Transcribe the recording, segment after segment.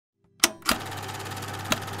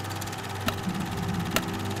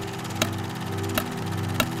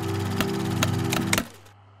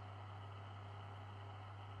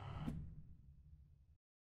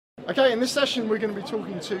Okay, in this session we're going to be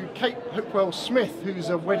talking to Kate Hopewell-Smith, who's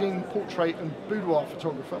a wedding, portrait and boudoir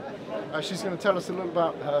photographer. She's going to tell us a little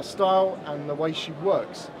about her style and the way she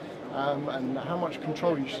works, and how much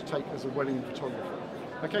control you should take as a wedding photographer.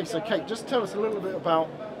 Okay, so Kate, just tell us a little bit about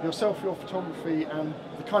yourself, your photography and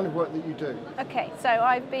the kind of work that you do. Okay, so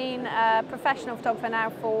I've been a professional photographer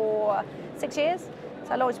now for 6 years.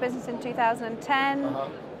 So I launched business in 2010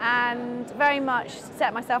 and very much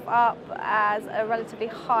set myself up as a relatively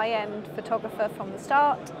high-end photographer from the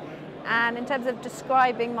start. And in terms of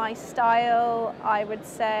describing my style, I would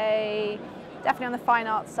say definitely on the fine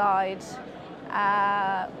art side,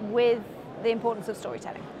 with the importance of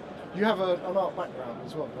storytelling. You have an art background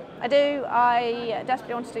as well, right? I do. I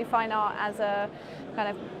desperately wanted to do fine art as a kind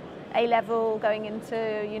of A-level going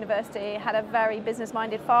into university. Had a very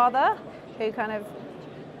business-minded father who kind of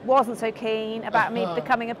wasn't so keen about me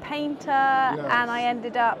becoming a painter, and I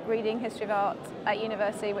ended up reading history of art at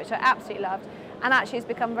university, which I absolutely loved, and actually has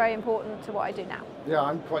become very important to what I do now. Yeah,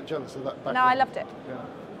 I'm quite jealous of that background. No, I loved it. Yeah.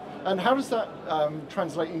 And how does that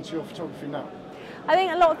translate into your photography now? I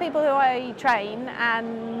think a lot of people who I train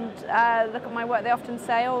and look at my work, they often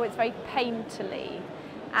say, oh, it's very painterly.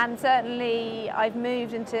 And certainly I've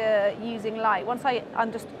moved into using light. Once I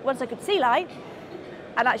could see light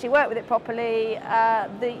and actually work with it properly,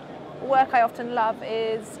 the work I often love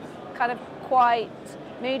is kind of quite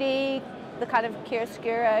moody, the kind of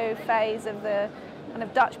chiaroscuro phase of the kind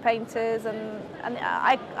of Dutch painters, and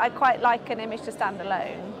I quite like an image to stand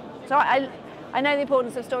alone. So I know the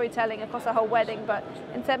importance of storytelling across a whole wedding, but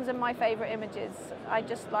in terms of my favourite images, I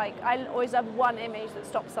always have one image that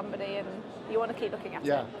stops somebody and you want to keep looking at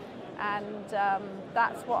it. And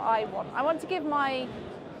that's what I want. I want to give my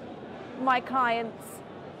clients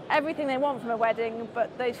everything they want from a wedding,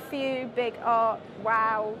 but those few big art,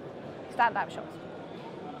 wow, stand-out shots.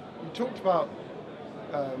 You talked about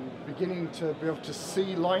beginning to be able to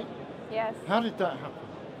see light. Yes. How did that happen?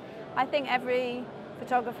 I think every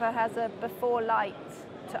photographer has a before light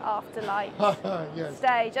to after light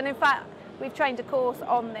stage, and in fact we've trained a course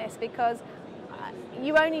on this because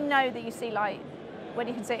you only know that you see light when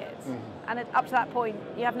you can see it, and up to that point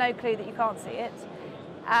you have no clue that you can't see it.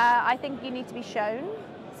 I think you need to be shown.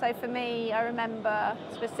 So for me, I remember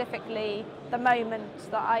specifically the moment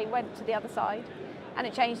that I went to the other side and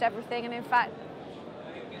it changed everything, and in fact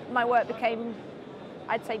my work became,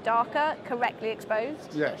 I'd say, darker, correctly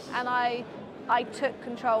exposed. Yes. And I took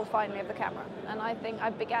control finally of the camera, and I think I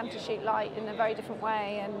began to shoot light in a very different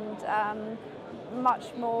way, and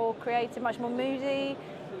much more creative, much more moody,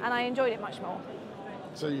 and I enjoyed it much more.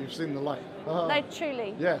 So you've seen the light? No,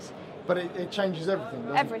 truly. Yes, but it changes everything,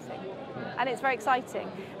 doesn't everything. it? And it's very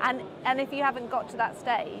exciting. And if you haven't got to that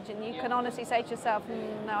stage, and you can honestly say to yourself,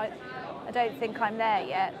 no, I don't think I'm there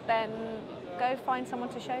yet, then go find someone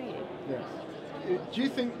to show you. Yes. Do you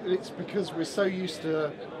think that it's because we're so used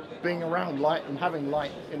to being around light and having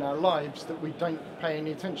light in our lives that we don't pay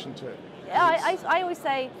any attention to it? I always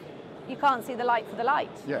say you can't see the light for the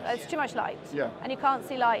light. Yes. It's too much light. Yeah. And you can't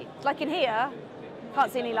see light. Like in here, you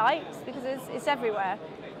can't see any light because it's everywhere.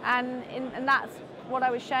 And that's what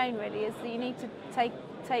I was shown really, is that you need to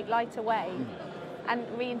take light away and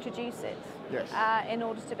reintroduce it in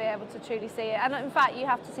order to be able to truly see it. And in fact, you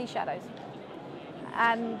have to see shadows.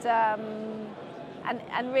 And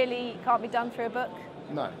really it can't be done through a book.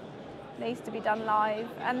 No. Needs to be done live,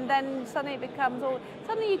 and then suddenly it becomes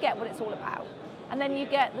suddenly you get what it's all about, and then you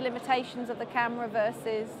get the limitations of the camera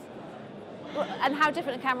versus, and how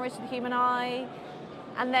different a camera is to the human eye,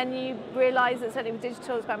 and then you realise that certainly with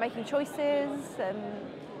digital it's about making choices,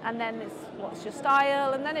 and then it's what's your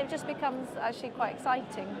style, and then it just becomes actually quite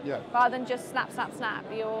exciting. Rather than just snap, snap, snap,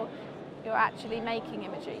 you're actually making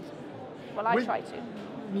imagery. Well, I try to.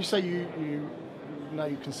 You say you know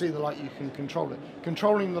you can see the light, you can control it.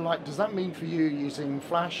 Controlling the light, does that mean for you using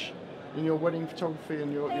flash in your wedding photography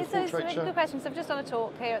and your portrait show? It's a good question. So I've just done a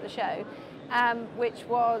talk here at the show, which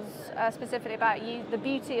was specifically about the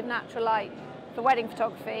beauty of natural light for wedding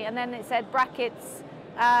photography, and then it said brackets,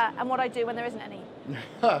 and what I do when there isn't any.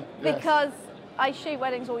 Because I shoot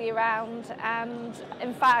weddings all year round, and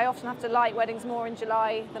in fact I often have to light weddings more in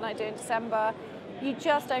July than I do in December. You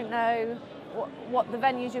just don't know what the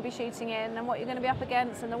venues you'll be shooting in and what you're going to be up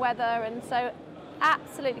against and the weather, and so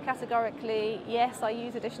absolutely categorically yes, I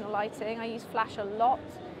use additional lighting. I use flash a lot,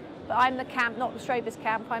 but I'm the camp, not the strobist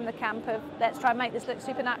camp. I'm the camp of let's try and make this look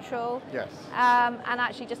supernatural, and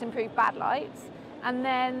actually just improve bad lights. And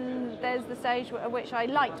then there's the stage at which I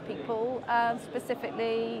light people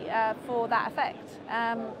specifically for that effect,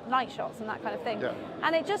 night shots and that kind of thing.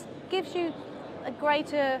 And it just gives you a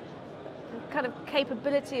greater kind of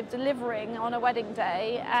capability of delivering on a wedding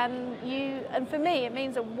day, and for me it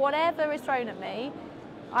means that whatever is thrown at me,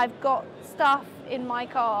 I've got stuff in my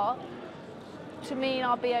car to mean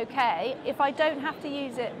I'll be okay. If I don't have to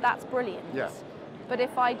use it, that's brilliant. Yeah. But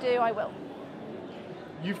if I do, I will.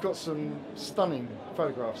 You've got some stunning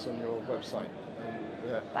photographs on your website.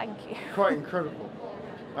 And, Thank you. Quite incredible.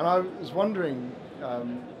 And I was wondering,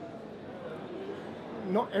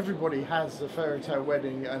 not everybody has a fairy tale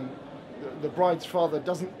wedding, and the bride's father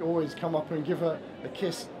doesn't always come up and give her a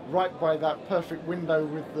kiss right by that perfect window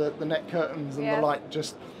with the net curtains and the light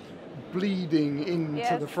just bleeding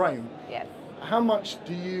into the frame. Yes. How much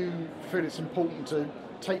do you feel it's important to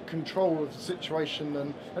take control of the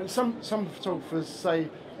situation? And some photographers say,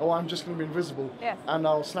 oh, I'm just going to be invisible and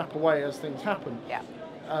I'll snap away as things happen. Yeah.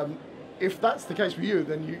 If that's the case with you,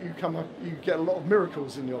 then you get a lot of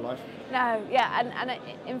miracles in your life. No, yeah, and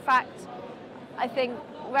in fact, I think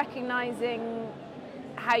recognising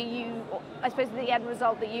how I suppose the end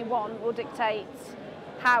result that you want will dictate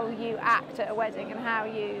how you act at a wedding and how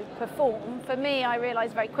you perform. For me, I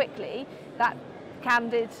realised very quickly that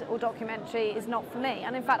candid or documentary is not for me.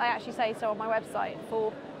 And in fact, I actually say so on my website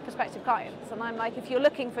for prospective clients. And I'm like, if you're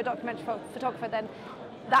looking for a documentary photographer, then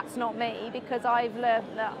that's not me, because I've learned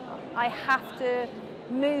that I have to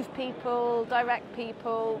move people, direct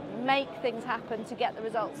people, make things happen to get the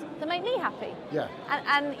results that make me happy. Yeah.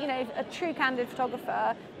 And you know, a true candid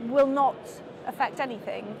photographer will not affect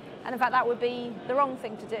anything, and in fact that would be the wrong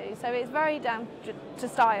thing to do. So it's very down to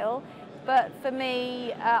style, but for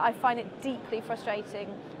me, I find it deeply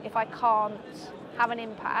frustrating if I can't have an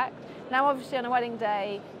impact. Now obviously on a wedding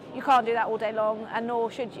day, you can't do that all day long, and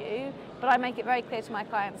nor should you, but I make it very clear to my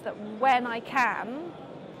clients that when I can,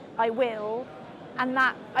 I will. And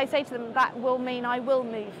that, I say to them, that will mean I will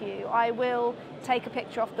move you. I will take a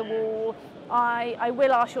picture off the wall. I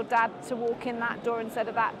will ask your dad to walk in that door instead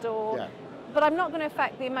of that door. Yeah. But I'm not going to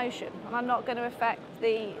affect the emotion, and I'm not going to affect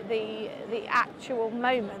the actual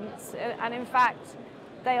moments. And in fact,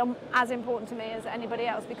 they are as important to me as anybody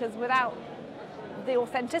else, because without the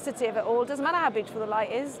authenticity of it all, it doesn't matter how beautiful the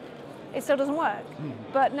light is, it still doesn't work.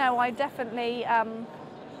 But no, I definitely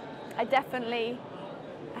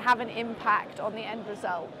have an impact on the end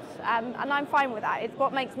result, and I'm fine with that. It's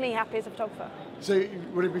what makes me happy as a photographer. So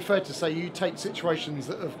would it be fair to say you take situations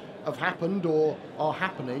that have happened or are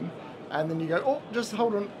happening, and then you go, oh, just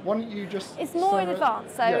hold on, why don't you just... It's more in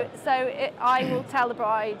advance. I will tell the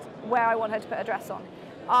bride where I want her to put her dress on.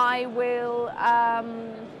 I will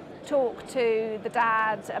talk to the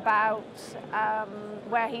dad about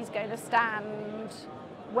where he's going to stand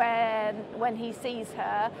when he sees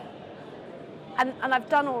her. And I've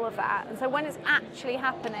done all of that, and so when it's actually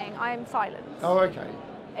happening, I am silent. Oh, okay.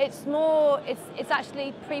 It's more, it's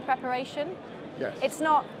actually pre-preparation. Yes. It's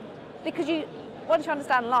not, because once you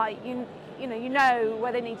understand light, you know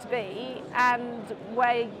where they need to be and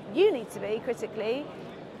where you need to be critically.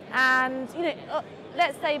 And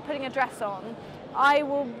let's say putting a dress on, I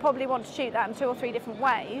will probably want to shoot that in 2 or 3 different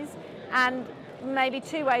ways, and maybe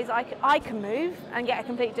 2 ways I can move and get a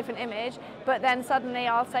completely different image, but then suddenly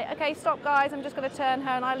I'll say, okay, stop guys, I'm just going to turn her,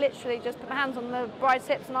 and I literally just put my hands on the bride's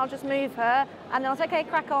hips and I'll just move her, and then I'll say, okay,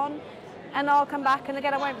 crack on, and I'll come back, and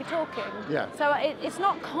again I won't be talking. Yeah. So it's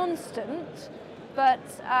not constant, but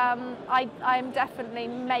I'm definitely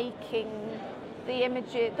making the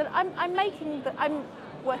images, that I'm working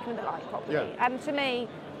with the light properly. Yeah. And to me,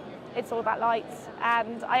 it's all about lights,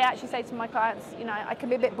 and I actually say to my clients, I can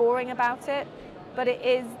be a bit boring about it, but it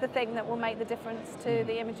is the thing that will make the difference to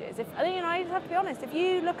the images. I just have to be honest, if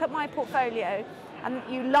you look at my portfolio and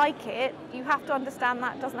you like it, you have to understand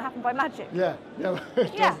that doesn't happen by magic. Yeah,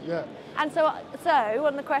 it does, yeah. And so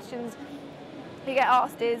one of the questions you get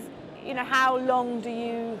asked is, how long do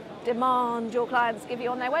you demand your clients give you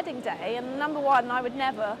on their wedding day? And number one, I would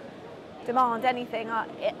never demand anything. I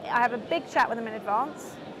have a big chat with them in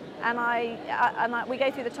advance, and we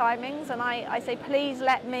go through the timings, and I say, please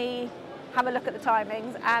let me have a look at the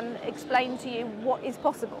timings and explain to you what is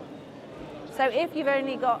possible. So if you've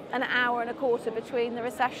only got an hour and a quarter between the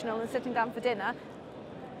recessional and sitting down for dinner,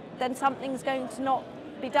 then something's going to not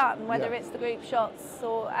be done, whether it's the group shots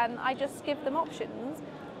and I just give them options.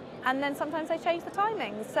 And then sometimes they change the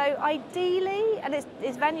timings. So ideally, and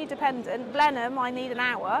it's venue dependent, Blenheim I need an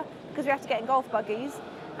hour because we have to get in golf buggies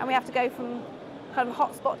and we have to go from kind of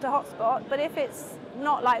hotspot to hotspot. But if it's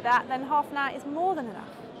not like that, then half an hour is more than enough.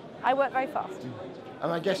 I work very fast.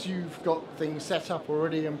 And I guess you've got things set up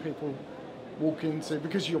already and people walk into,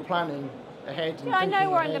 because you're planning ahead. And I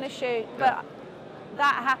know where ahead. I'm going to shoot, but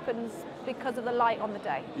that happens because of the light on the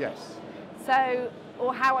day. Yes. So,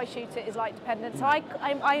 or how I shoot it is light dependent. So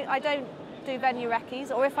I don't do venue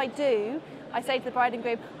recce's, or if I do, I say to the bride and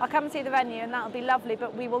groom, I'll come and see the venue and that'll be lovely,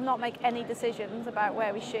 but we will not make any decisions about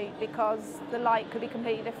where we shoot because the light could be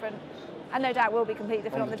completely different, and no doubt will be completely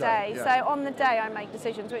different on the day. Yeah. So on the day I make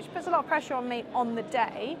decisions, which puts a lot of pressure on me on the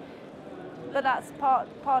day, but that's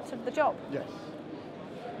part of the job. Yes.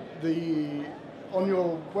 On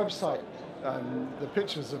your website, the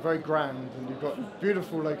pictures are very grand and you've got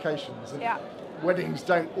beautiful locations. And Yeah. weddings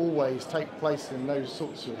don't always take place in those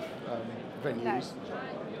sorts of venues. No.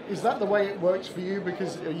 Is that the way it works for you?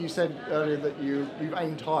 Because you said earlier that you've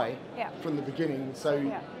aimed high from the beginning,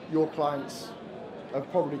 so your clients are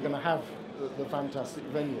probably going to have the fantastic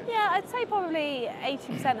venue. Yeah, I'd say probably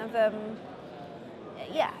 80% of them,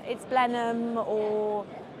 it's Blenheim, or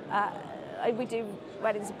we do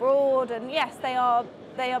weddings abroad, and yes, they are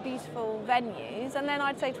beautiful venues. And then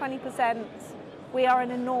I'd say 20%, we are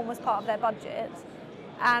an enormous part of their budget,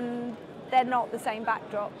 and they're not the same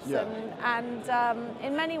backdrops. Yeah. And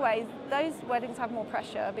in many ways, those weddings have more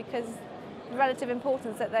pressure because the relative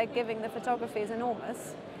importance that they're giving the photography is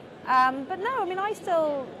enormous. But no, I mean, I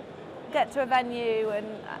still get to a venue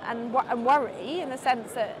and worry in the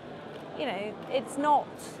sense that, you know, it's not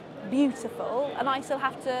beautiful, and I still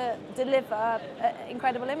have to deliver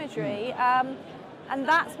incredible imagery. And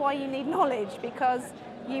that's why you need knowledge, because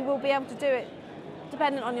you will be able to do it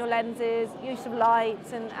dependent on your lenses, use of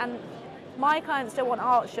lights, and my clients still want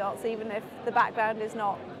art shots even if the background is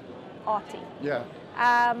not arty. Yeah.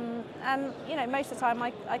 And you know, most of the time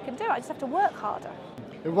I can do it, I just have to work harder.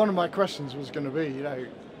 One of my questions was going to be, you know,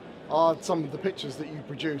 are some of the pictures that you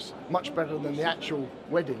produce much better than the actual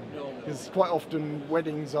wedding? Because quite often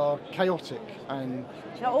weddings are chaotic and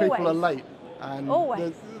people are late, and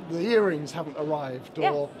the earrings haven't arrived,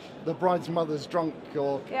 or the bride's mother's drunk,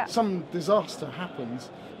 or some disaster happens.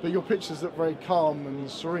 But your pictures look very calm and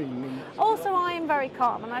serene. Also, I am very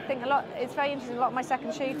calm, and I think it's very interesting, a lot of my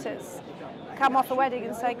second shooters come off a wedding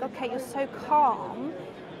and say, okay, you're so calm,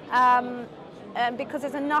 because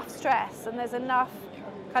there's enough stress and there's enough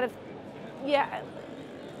kind of,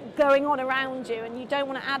 going on around you, and you don't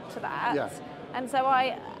want to add to that. Yeah. And so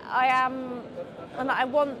I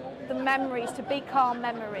want the memories to be calm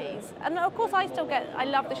memories. And of course I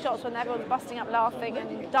love the shots when everyone's busting up laughing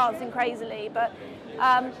and dancing crazily, but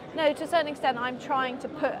no, to a certain extent I'm trying to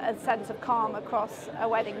put a sense of calm across a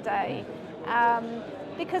wedding day.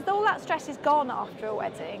 Because all that stress is gone after a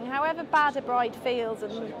wedding. However bad a bride feels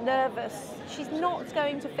and nervous, she's not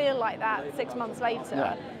going to feel like that 6 months later.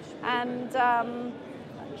 Yeah. And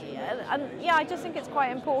I just think it's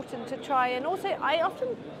quite important to try, and also I often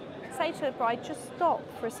say to a bride, just stop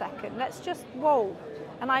for a second, let's just roll.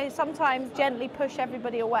 And I sometimes gently push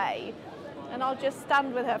everybody away, and I'll just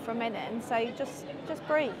stand with her for a minute and say, just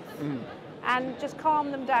breathe, and just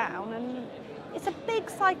calm them down. And it's a big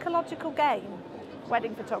psychological game,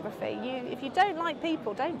 wedding photography. If you don't like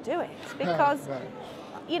people, don't do it, because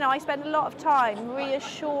you know, I spend a lot of time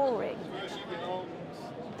reassuring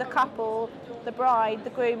the couple, the bride, the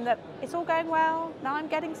groom, that it's all going well, now I'm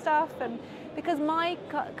getting stuff. And because my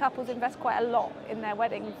couples invest quite a lot in their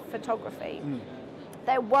wedding photography,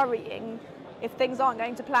 they're worrying if things aren't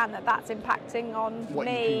going to plan, that's impacting on what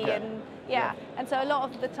me. And and so a lot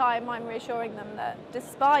of the time I'm reassuring them that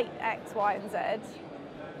despite X, Y and Z,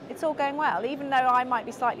 it's all going well. Even though I might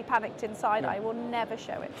be slightly panicked inside, I will never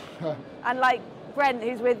show it. And like Brent,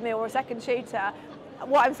 who's with me, or a second shooter,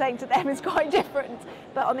 what I'm saying to them is quite different,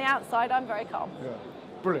 but on the outside I'm very calm. Yeah.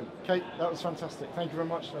 Brilliant. Kate, that was fantastic. Thank you very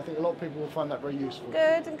much. I think a lot of people will find that very useful.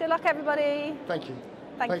 Good, and good luck everybody. Thank you.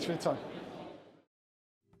 Thanks for your time.